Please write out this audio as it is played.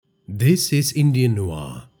This is Indian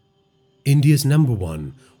Noir, India's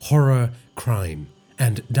 #1 horror, crime,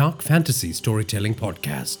 and dark fantasy storytelling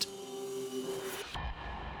podcast.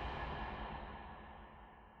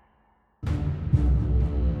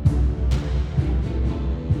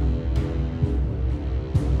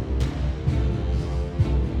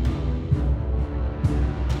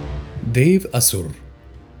 Dev Asur,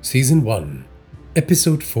 Season 1,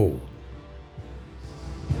 Episode 4.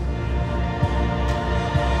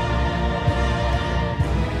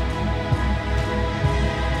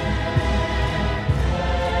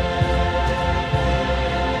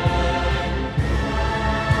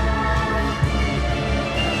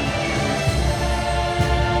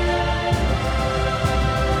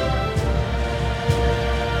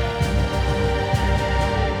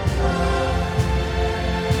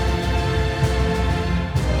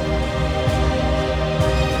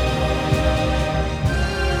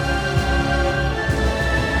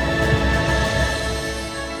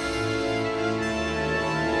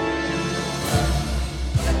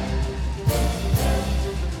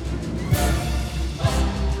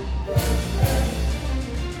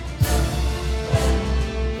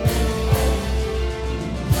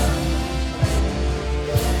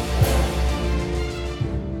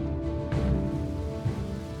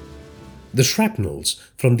 The shrapnels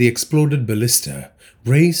from the exploded ballista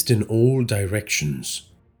raced in all directions,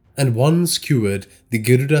 and one skewered the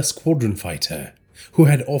Garuda squadron fighter, who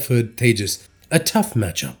had offered Tejas a tough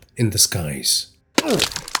matchup in the skies.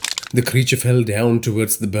 The creature fell down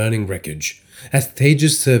towards the burning wreckage as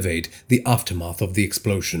Tejas surveyed the aftermath of the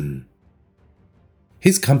explosion.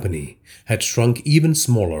 His company had shrunk even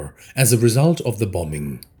smaller as a result of the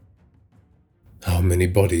bombing. How many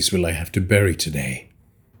bodies will I have to bury today?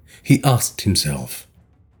 He asked himself.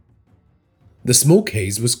 The smoke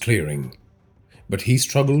haze was clearing, but he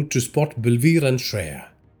struggled to spot Bilveer and Shreya.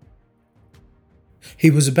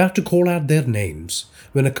 He was about to call out their names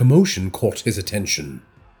when a commotion caught his attention.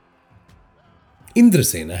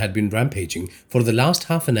 Indrasena had been rampaging for the last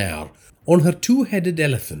half an hour on her two-headed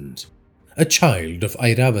elephant, a child of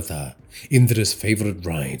Airavata, Indra's favorite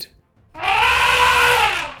ride.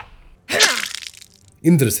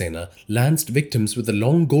 Indrasena lanced victims with a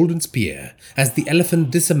long golden spear as the elephant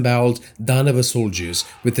disemboweled Danava soldiers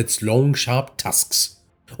with its long sharp tusks,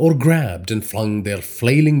 or grabbed and flung their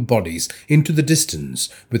flailing bodies into the distance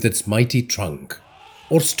with its mighty trunk,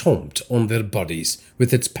 or stomped on their bodies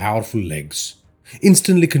with its powerful legs,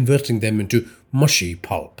 instantly converting them into mushy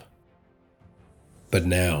pulp. But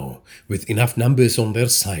now, with enough numbers on their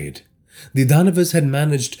side, the Danavas had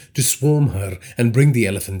managed to swarm her and bring the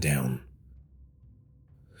elephant down.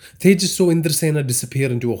 Tejas saw Indrasena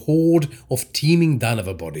disappear into a horde of teeming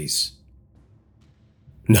Danava bodies.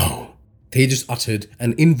 No, Tejas uttered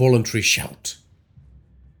an involuntary shout.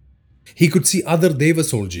 He could see other Deva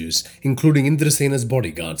soldiers, including Indrasena's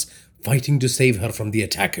bodyguards, fighting to save her from the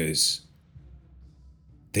attackers.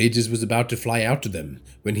 Tejas was about to fly out to them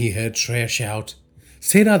when he heard Shreya shout,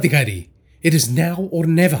 "Senadhikari, it is now or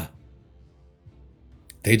never."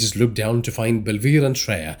 Tejas looked down to find Bilveer and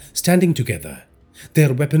Shreya standing together,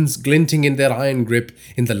 their weapons glinting in their iron grip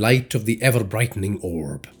in the light of the ever-brightening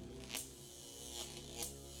orb.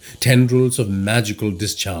 Tendrils of magical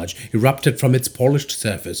discharge erupted from its polished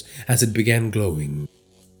surface as it began glowing,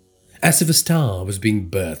 as if a star was being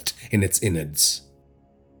birthed in its innards.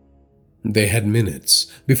 They had minutes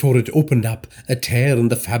before it opened up a tear in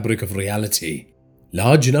the fabric of reality,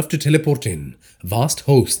 large enough to teleport in vast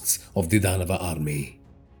hosts of the Danava army.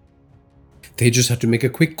 Tejas had to make a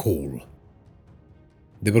quick call.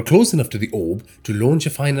 They were close enough to the orb to launch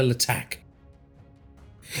a final attack.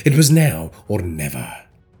 It was now or never.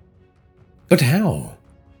 But how?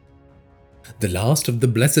 The last of the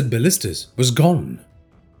blessed ballistas was gone.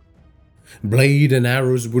 Blade and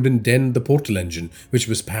arrows wouldn't dent the portal engine, which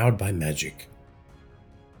was powered by magic.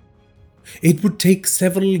 It would take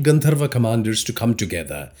several Gandharva commanders to come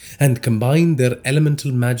together and combine their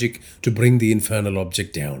elemental magic to bring the infernal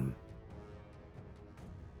object down.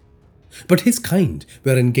 But his kind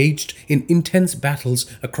were engaged in intense battles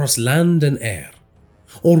across land and air,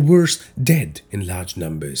 or worse, dead in large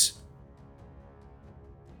numbers.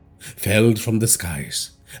 Felled from the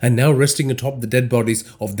skies, and now resting atop the dead bodies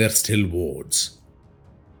of their still wards.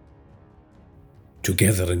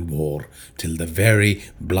 Together in war till the very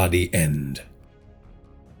bloody end.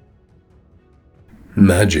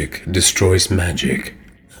 Magic destroys magic,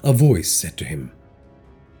 a voice said to him.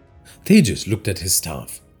 Tejas looked at his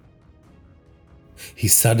staff. He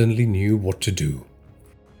suddenly knew what to do.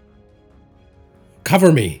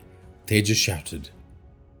 "Cover me!" Tejas shouted.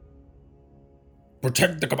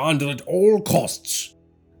 "Protect the commander at all costs,"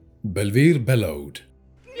 Belvir bellowed.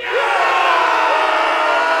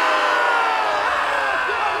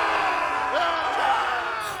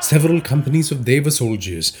 Several companies of Deva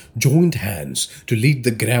soldiers joined hands to lead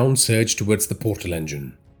the ground surge towards the portal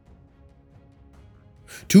engine.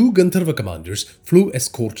 2 Gandharva commanders flew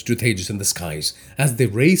escort to Tejas in the skies as they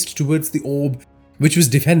raced towards the orb, which was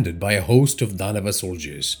defended by a host of Danava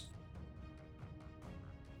soldiers.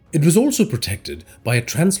 It was also protected by a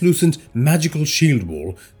translucent magical shield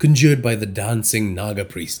wall conjured by the dancing Naga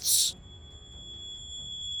priests.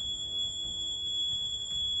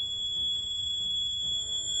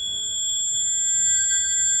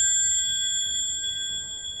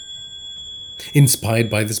 Inspired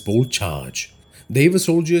by this bold charge, Deva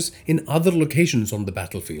soldiers in other locations on the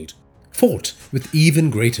battlefield fought with even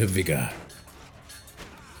greater vigor.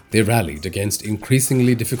 They rallied against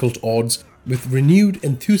increasingly difficult odds with renewed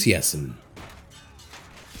enthusiasm.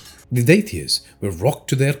 The Daityas were rocked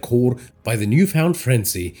to their core by the newfound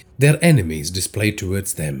frenzy their enemies displayed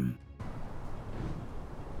towards them.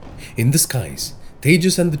 In the skies,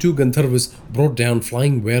 Tejas and the 2 Gandharvas brought down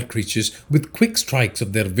flying were creatures with quick strikes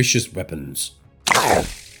of their vicious weapons.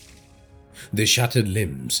 They shattered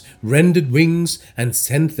limbs, rendered wings, and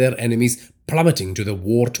sent their enemies plummeting to the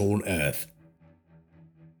war-torn earth.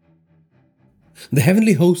 The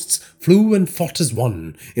heavenly hosts flew and fought as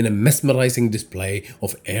one in a mesmerizing display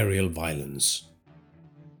of aerial violence.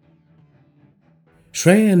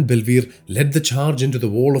 Shreya and Belvir led the charge into the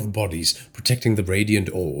wall of bodies protecting the radiant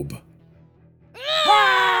orb.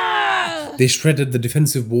 They shredded the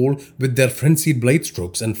defensive wall with their frenzied blade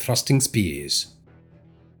strokes and thrusting spears.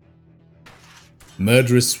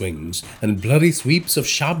 Murderous swings and blurry sweeps of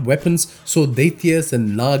sharp weapons saw Daityas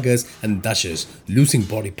and Nagas and Dashas losing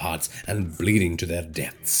body parts and bleeding to their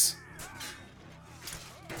deaths.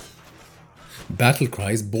 Battle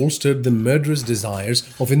cries bolstered the murderous desires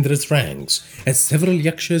of Indra's ranks as several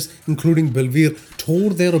Yakshas, including Belvir,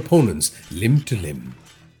 tore their opponents limb to limb.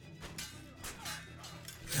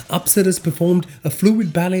 Apsaras performed a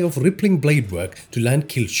fluid ballet of rippling blade work to land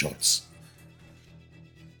kill shots.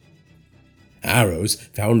 Arrows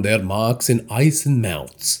found their marks in eyes and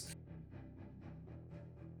mouths.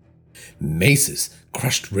 Maces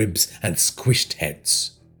crushed ribs and squished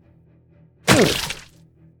heads.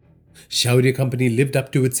 Shaurya Company lived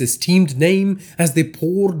up to its esteemed name as they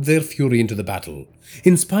poured their fury into the battle,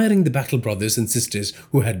 inspiring the battle brothers and sisters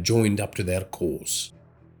who had joined up to their cause.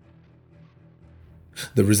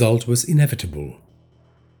 The result was inevitable.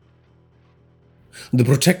 The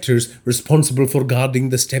protectors responsible for guarding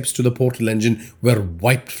the steps to the portal engine were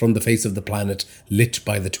wiped from the face of the planet lit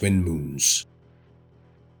by the twin moons.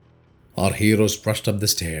 Our heroes rushed up the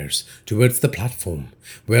stairs towards the platform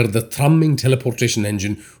where the thrumming teleportation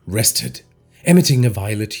engine rested, emitting a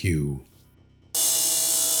violet hue.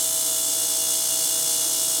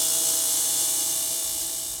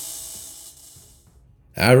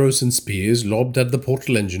 Arrows and spears lobbed at the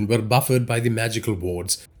portal engine were buffered by the magical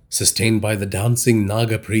wards, sustained by the dancing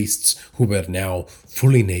Naga priests who were now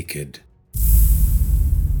fully naked.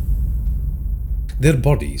 Their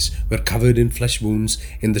bodies were covered in flesh wounds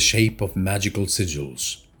in the shape of magical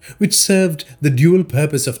sigils, which served the dual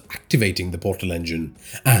purpose of activating the portal engine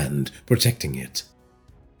and protecting it.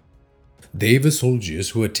 Deva soldiers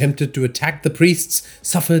who attempted to attack the priests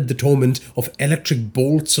suffered the torment of electric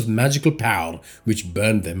bolts of magical power which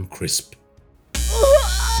burned them crisp.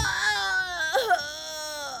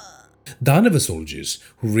 Danava soldiers,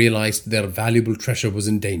 who realized their valuable treasure was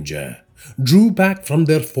in danger, drew back from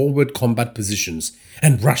their forward combat positions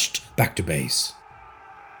and rushed back to base.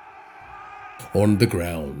 On the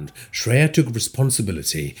ground, Shreya took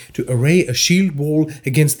responsibility to array a shield wall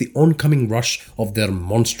against the oncoming rush of their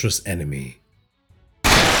monstrous enemy.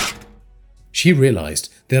 She realized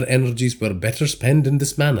their energies were better spent in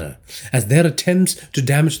this manner, as their attempts to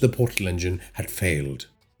damage the portal engine had failed.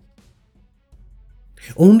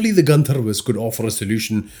 Only the Gandharvas could offer a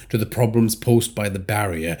solution to the problems posed by the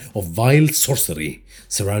barrier of vile sorcery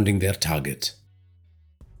surrounding their target.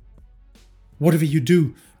 "Whatever you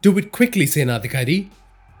do, do it quickly, Senadhikari!"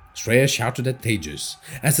 Shreya shouted at Tejas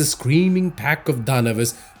as a screaming pack of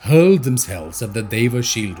Danavas hurled themselves at the Deva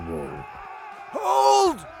shield wall.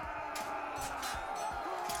 Hold!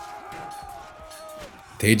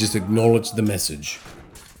 Tejas acknowledged the message.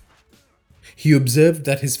 He observed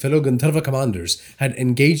that his fellow Gandharva commanders had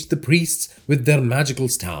engaged the priests with their magical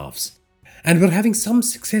staffs and were having some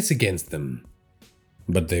success against them.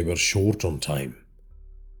 But they were short on time.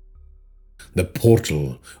 The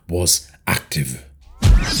portal was active.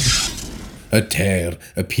 A tear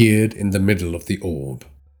appeared in the middle of the orb.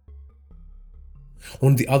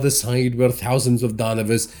 On the other side were thousands of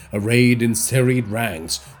Danavas arrayed in serried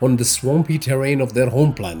ranks on the swampy terrain of their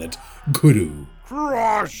home planet, Guru.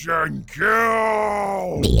 Crush and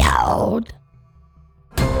kill! Behold,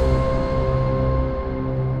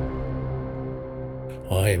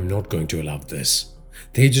 I am not going to allow this,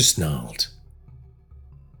 Tejas snarled.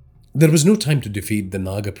 There was no time to defeat the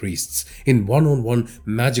Naga priests in one-on-one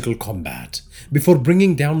magical combat before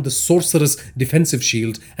bringing down the sorcerer's defensive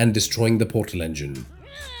shield and destroying the portal engine.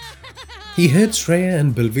 He heard Shreya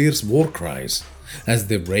and Balvir's war cries as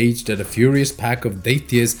they raged at a furious pack of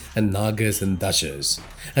Daityas and Nagas and Dashas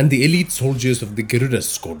and the elite soldiers of the Garuda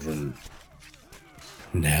squadron.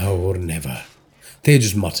 Now or never,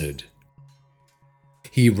 Tejas muttered.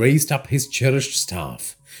 He raised up his cherished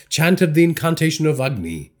staff, chanted the incantation of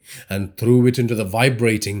Agni, and threw it into the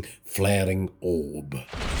vibrating, flaring orb.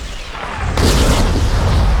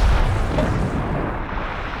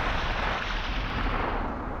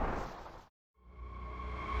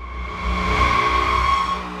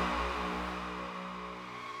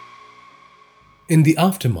 In the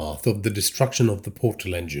aftermath of the destruction of the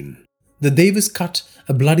portal engine, the Devas cut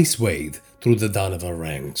a bloody swathe through the Danava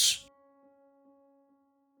ranks.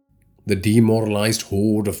 The demoralized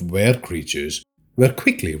horde of were creatures were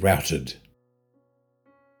quickly routed.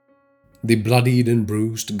 The bloodied and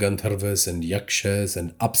bruised Gandharvas and Yakshas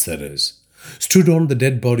and Apsaras stood on the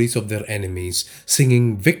dead bodies of their enemies,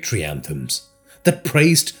 singing victory anthems that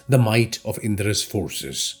praised the might of Indra's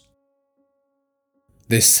forces.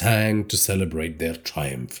 They sang to celebrate their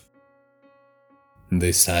triumph.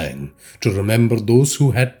 They sang to remember those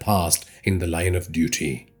who had passed in the line of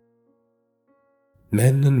duty.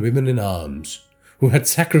 Men and women in arms who had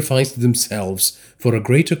sacrificed themselves for a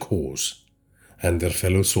greater cause and their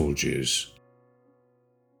fellow soldiers.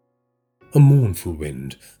 A mournful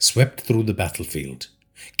wind swept through the battlefield,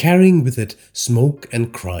 carrying with it smoke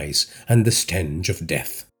and cries and the stench of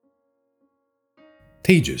death.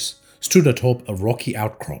 Tejas stood atop a rocky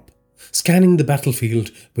outcrop, scanning the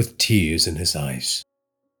battlefield with tears in his eyes.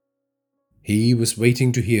 He was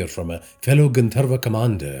waiting to hear from a fellow Gandharva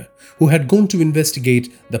commander who had gone to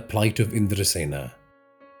investigate the plight of Indrasena.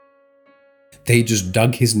 Tejas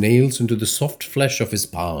dug his nails into the soft flesh of his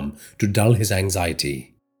palm to dull his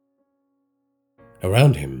anxiety.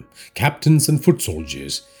 Around him, captains and foot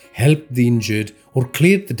soldiers helped the injured or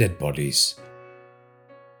cleared the dead bodies.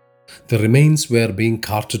 The remains were being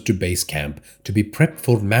carted to base camp to be prepped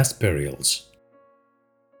for mass burials.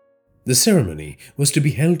 The ceremony was to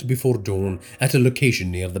be held before dawn at a location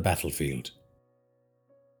near the battlefield.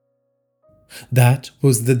 That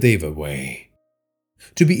was the Deva way.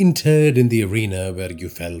 To be interred in the arena where you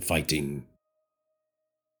fell fighting.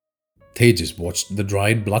 Tejas watched the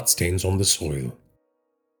dried bloodstains on the soil.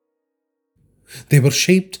 They were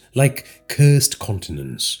shaped like cursed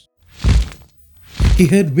continents. He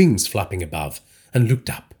heard wings flapping above and looked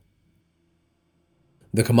up.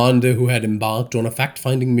 The commander who had embarked on a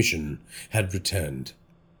fact-finding mission had returned.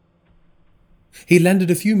 He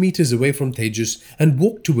landed a few meters away from Tejas and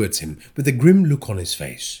walked towards him with a grim look on his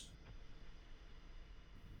face.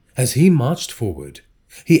 As he marched forward,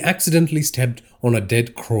 he accidentally stepped on a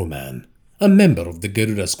dead crowman, a member of the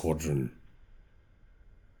Garuda squadron.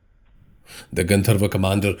 The Gandharva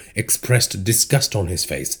commander expressed disgust on his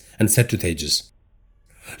face and said to Tejas,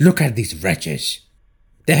 "Look at these wretches.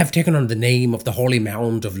 They have taken on the name of the holy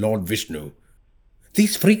mount of Lord Vishnu.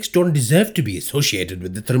 These freaks don't deserve to be associated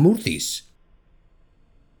with the Trimurtis."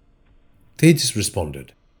 Tejas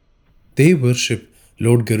responded, "They worship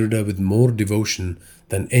Lord Garuda with more devotion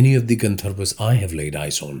than any of the Gandharvas I have laid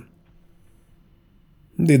eyes on.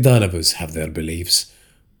 The Danavas have their beliefs,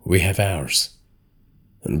 we have ours,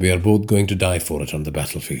 and we are both going to die for it on the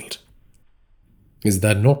battlefield. Is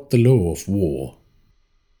that not the law of war?"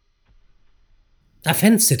 "A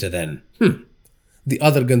fence-sitter, then. The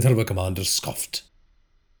other Gandharva commander scoffed.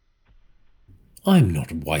 "I'm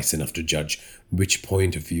not wise enough to judge which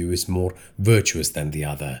point of view is more virtuous than the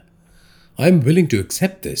other. I'm willing to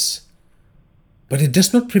accept this, but it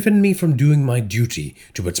does not prevent me from doing my duty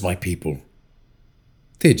towards my people,"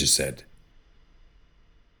 Tejas said.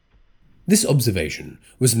 This observation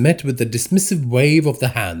was met with a dismissive wave of the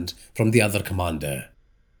hand from the other commander.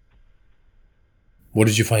 "What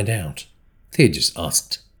did you find out?" Tejas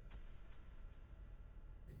asked.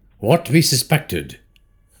 "What we suspected,"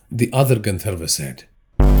 the other Gandharva said.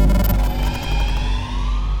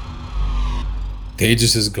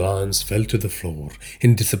 Tejas's glance fell to the floor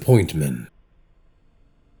in disappointment.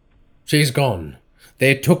 "She's gone.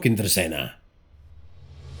 They took Indrasena."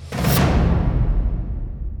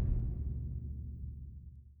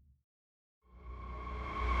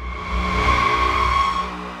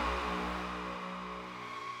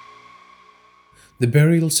 The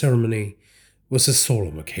burial ceremony was a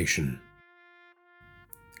solemn occasion.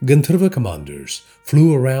 Gandharva commanders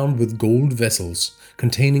flew around with gold vessels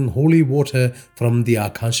containing holy water from the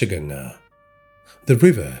Akashaganga, the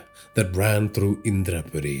river that ran through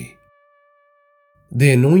Indrapuri.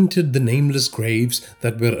 They anointed the nameless graves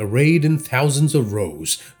that were arrayed in thousands of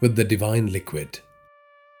rows with the divine liquid.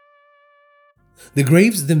 The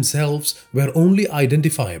graves themselves were only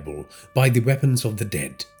identifiable by the weapons of the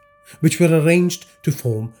dead, which were arranged to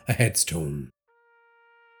form a headstone.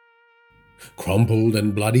 Crumpled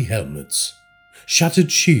and bloody helmets,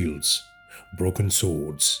 shattered shields, broken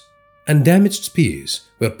swords, and damaged spears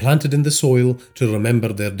were planted in the soil to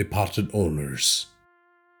remember their departed owners.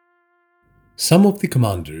 Some of the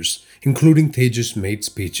commanders, including Tejas, made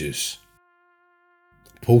speeches.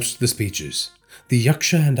 Post the speeches, the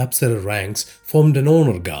Yaksha and Apsara ranks formed an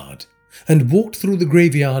honor guard and walked through the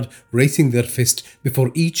graveyard, raising their fist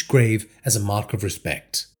before each grave as a mark of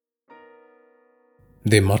respect.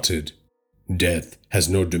 They muttered, "Death has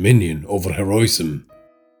no dominion over heroism,"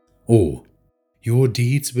 or "Your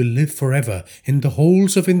deeds will live forever in the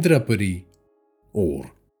halls of Indrapuri,"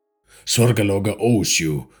 or "Swargaloka owes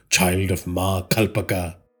you, child of Ma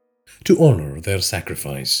Kalpaka," to honor their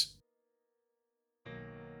sacrifice.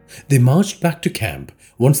 They marched back to camp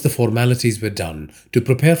once the formalities were done to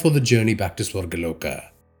prepare for the journey back to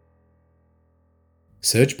Swargaloka.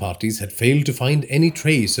 Search parties had failed to find any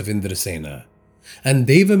trace of Indrasena, and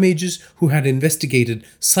Deva mages who had investigated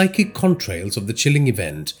psychic contrails of the chilling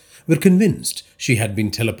event were convinced she had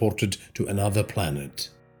been teleported to another planet.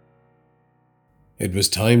 It was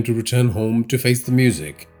time to return home to face the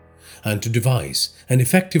music and to devise an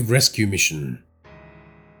effective rescue mission.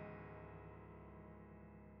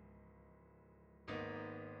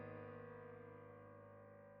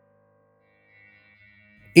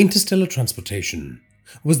 Interstellar transportation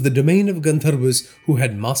was the domain of Gandharvas who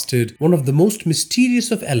had mastered one of the most mysterious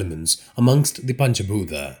of elements amongst the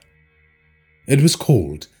Panchabhuta. It was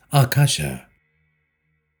called Akasha.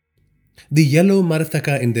 The yellow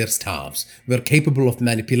Marathaka in their staffs were capable of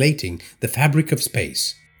manipulating the fabric of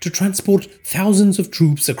space to transport thousands of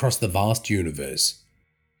troops across the vast universe.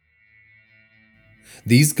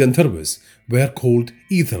 These Gandharvas were called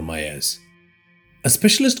Ethermayas, a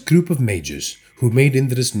specialist group of mages who made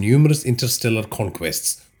Indra's numerous interstellar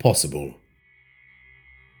conquests possible.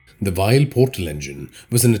 The vile portal engine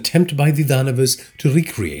was an attempt by the Danavas to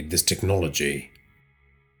recreate this technology.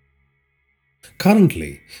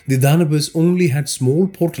 Currently, the Danavas only had small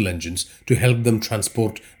portal engines to help them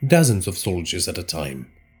transport dozens of soldiers at a time.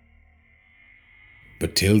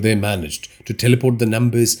 But till they managed to teleport the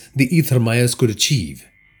numbers the Ethermayas could achieve,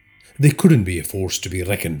 they couldn't be a force to be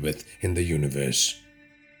reckoned with in the universe.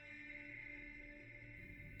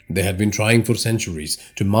 They had been trying for centuries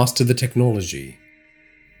to master the technology,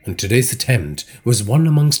 and today's attempt was one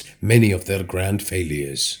amongst many of their grand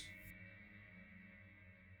failures.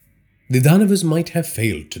 The Danavas might have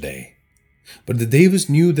failed today, but the Devas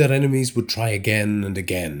knew their enemies would try again and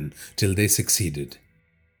again till they succeeded.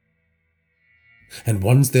 And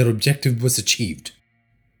once their objective was achieved,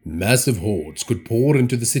 massive hordes could pour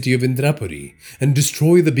into the city of Indrapuri and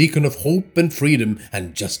destroy the beacon of hope and freedom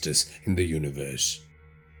and justice in the universe.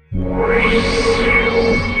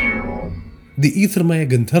 The Ethermaya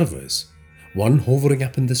Gandharvas, one hovering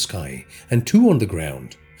up in the sky and two on the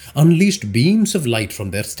ground, unleashed beams of light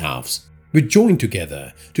from their staffs, which joined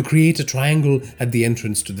together to create a triangle at the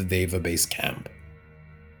entrance to the Deva base camp.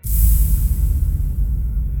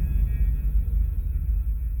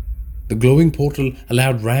 The glowing portal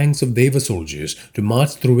allowed ranks of Deva soldiers to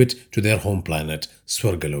march through it to their home planet,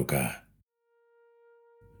 Swargaloka.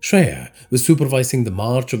 Shreya was supervising the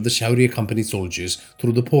march of the Shaurya company soldiers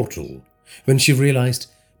through the portal when she realized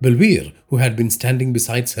Balveer, who had been standing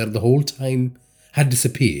beside her the whole time, had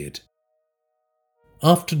disappeared.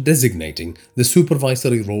 After designating the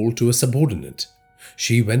supervisory role to a subordinate,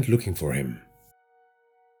 she went looking for him.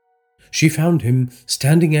 She found him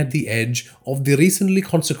standing at the edge of the recently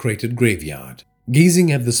consecrated graveyard,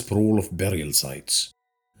 gazing at the sprawl of burial sites,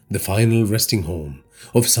 the final resting home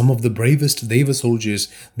of some of the bravest Deva soldiers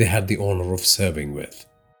they had the honor of serving with.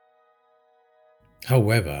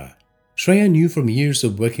 However, Shreya knew from years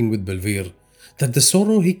of working with Balveer that the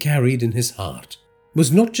sorrow he carried in his heart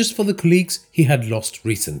was not just for the colleagues he had lost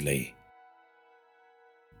recently.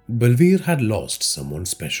 Balveer had lost someone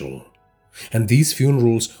special, and these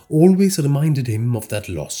funerals always reminded him of that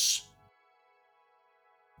loss.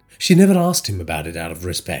 She never asked him about it out of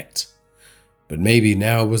respect, but maybe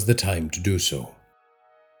now was the time to do so.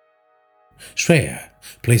 Shreya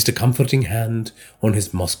placed a comforting hand on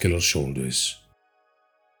his muscular shoulders.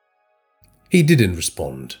 He didn't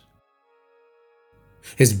respond.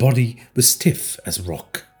 His body was stiff as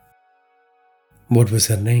rock. What was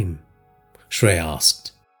her name? Shreya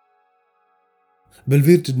asked.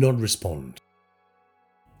 Balveer did not respond.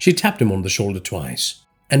 She tapped him on the shoulder twice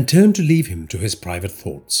and turned to leave him to his private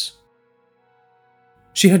thoughts.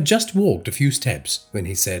 She had just walked a few steps when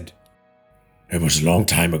he said, "It was a long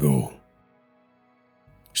time ago."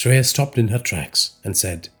 Shreya stopped in her tracks and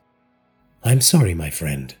said, "I'm sorry, my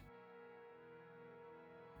friend."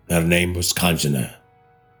 "Her name was Kanjana,"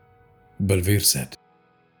 Balveer said.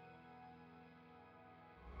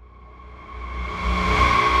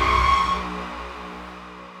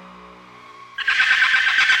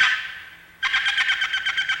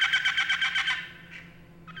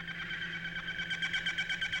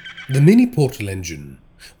 The mini portal engine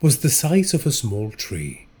was the size of a small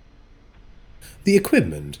tree. The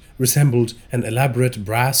equipment resembled an elaborate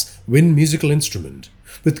brass wind musical instrument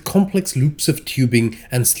with complex loops of tubing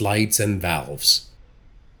and slides and valves.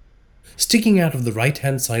 Sticking out of the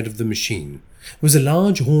right-hand side of the machine was a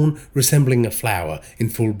large horn resembling a flower in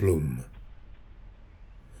full bloom.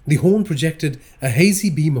 The horn projected a hazy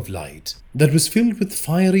beam of light that was filled with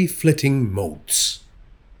fiery flitting motes.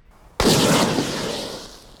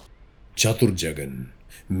 Chaturjagan,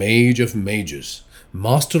 mage of mages,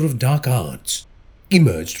 master of dark arts,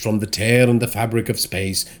 emerged from the tear in the fabric of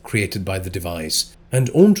space created by the device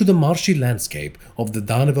and onto the marshy landscape of the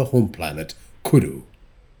Danava home planet, Kuru.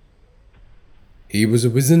 He was a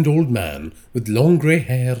wizened old man with long grey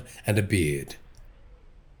hair and a beard.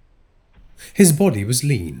 His body was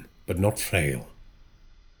lean but not frail.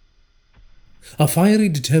 A fiery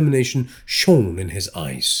determination shone in his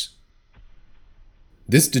eyes.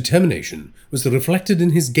 This determination was reflected in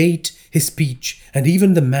his gait, his speech, and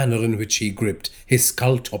even the manner in which he gripped his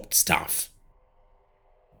skull-topped staff.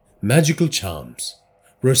 Magical charms,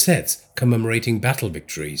 rosettes commemorating battle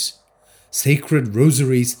victories, sacred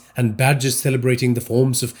rosaries, and badges celebrating the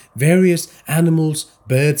forms of various animals,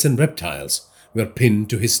 birds, and reptiles were pinned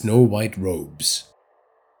to his snow-white robes.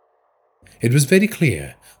 It was very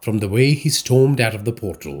clear from the way he stormed out of the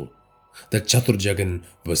portal that Chaturjagan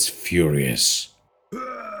was furious.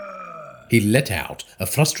 He let out a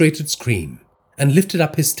frustrated scream and lifted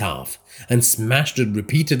up his staff and smashed it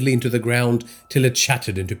repeatedly into the ground till it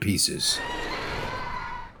shattered into pieces.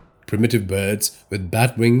 Primitive birds with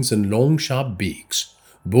bat wings and long sharp beaks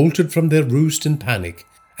bolted from their roost in panic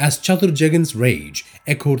as Chaturjagan's rage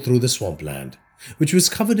echoed through the swampland, which was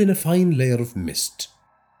covered in a fine layer of mist.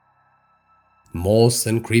 Moss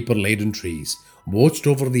and creeper-laden trees watched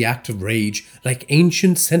over the act of rage like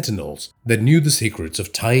ancient sentinels that knew the secrets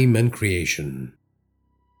of time and creation.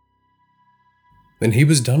 When he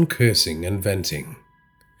was done cursing and venting,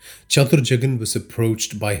 Chaturjagan was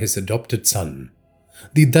approached by his adopted son,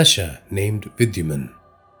 the Dasha named Vidyaman.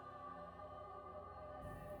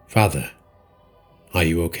 "Father, are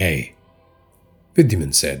you okay?"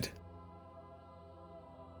 Vidyaman said.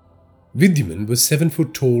 Vidyaman was 7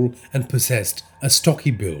 foot tall and possessed a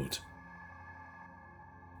stocky build.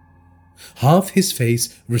 Half his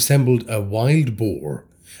face resembled a wild boar,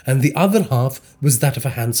 and the other half was that of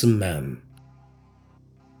a handsome man.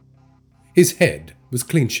 His head was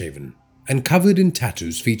clean-shaven and covered in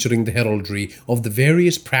tattoos featuring the heraldry of the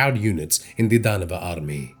various proud units in the Danava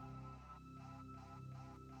army.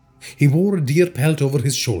 He wore a deer pelt over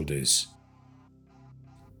his shoulders.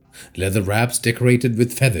 Leather wraps decorated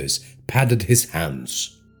with feathers padded his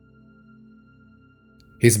hands.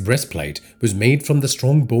 His breastplate was made from the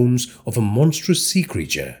strong bones of a monstrous sea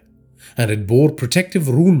creature, and it bore protective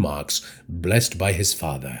rune marks blessed by his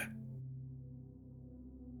father.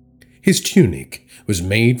 His tunic was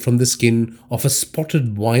made from the skin of a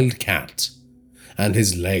spotted wild cat, and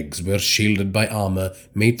his legs were shielded by armor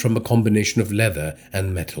made from a combination of leather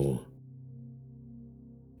and metal.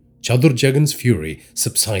 Chaturjagan's fury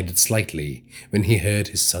subsided slightly when he heard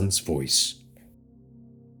his son's voice.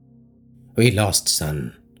 "We lost,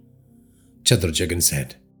 son," Chaturjagan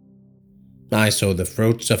said. "I saw the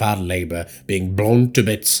fruits of our labor being blown to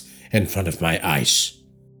bits in front of my eyes.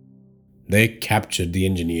 They captured the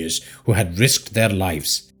engineers who had risked their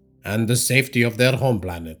lives and the safety of their home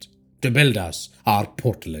planet to build us our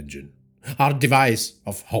portal engine, our device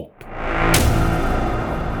of hope.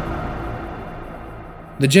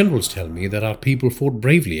 The generals tell me that our people fought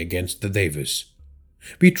bravely against the Devas.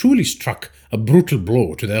 We truly struck a brutal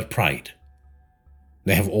blow to their pride.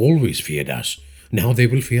 They have always feared us. Now they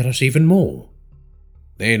will fear us even more.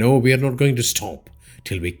 They know we are not going to stop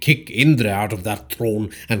till we kick Indra out of that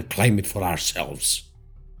throne and claim it for ourselves.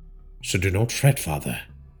 So do not fret, father.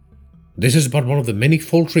 This is but one of the many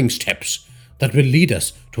faltering steps that will lead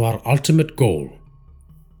us to our ultimate goal,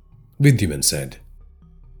 Vidyman said.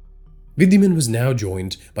 Vidyman was now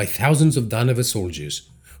joined by thousands of Danava soldiers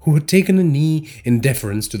who had taken a knee in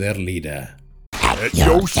deference to their leader. At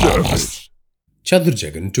your service.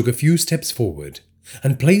 Chandurjagan took a few steps forward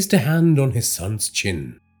and placed a hand on his son's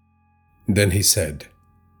chin. Then he said,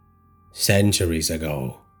 "Centuries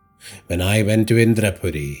ago, when I went to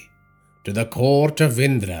Indrapuri, to the court of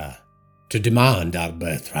Indra, to demand our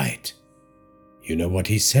birthright, you know what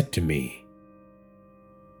he said to me?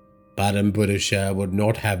 Parampurusha would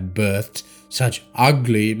not have birthed such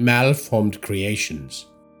ugly, malformed creations.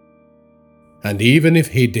 And even if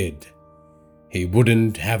he did, he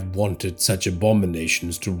wouldn't have wanted such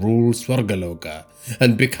abominations to rule Swargaloka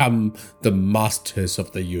and become the masters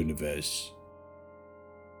of the universe."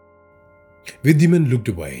 Vidyman looked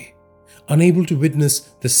away, unable to witness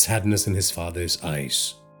the sadness in his father's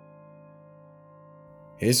eyes.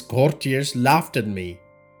 His courtiers laughed at me,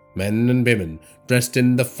 men and women dressed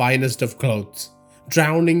in the finest of clothes,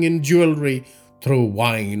 drowning in jewelry, threw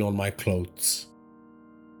wine on my clothes.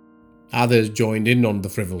 Others joined in on the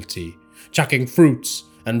frivolity, chucking fruits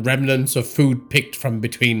and remnants of food picked from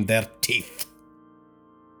between their teeth.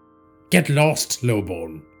 "Get lost,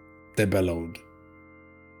 lowborn," they bellowed.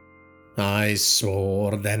 I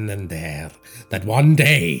swore then and there that one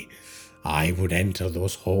day I would enter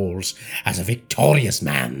those halls as a victorious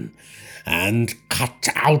man and cut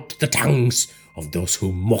out the tongues of those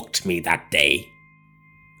who mocked me that day,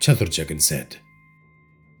 Chandurjagan said.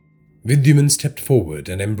 Vidyman stepped forward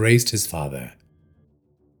and embraced his father.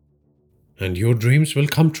 "And your dreams will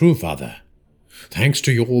come true, father, thanks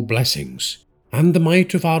to your blessings and the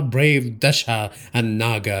might of our brave Dasha and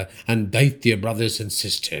Naga and Daitya brothers and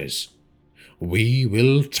sisters. We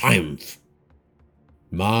will triumph.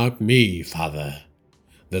 Mark me, father.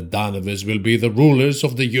 The Danavas will be the rulers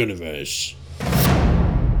of the universe."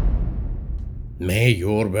 "May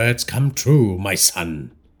your words come true, my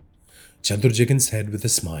son," Chandurjagan said with a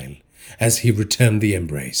smile as he returned the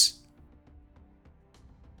embrace.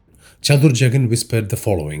 Chandurjagan whispered the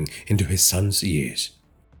following into his son's ears.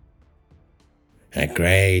 "A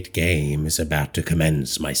great game is about to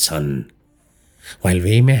commence, my son. While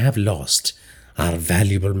we may have lost our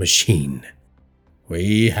valuable machine,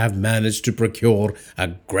 we have managed to procure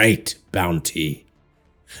a great bounty,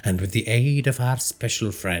 and with the aid of our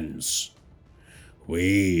special friends,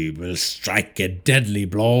 we will strike a deadly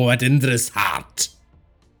blow at Indra's heart."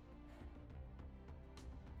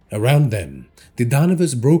 Around them, the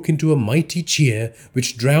Danavas broke into a mighty cheer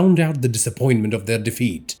which drowned out the disappointment of their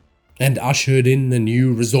defeat and ushered in a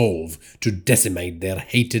new resolve to decimate their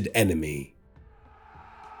hated enemy.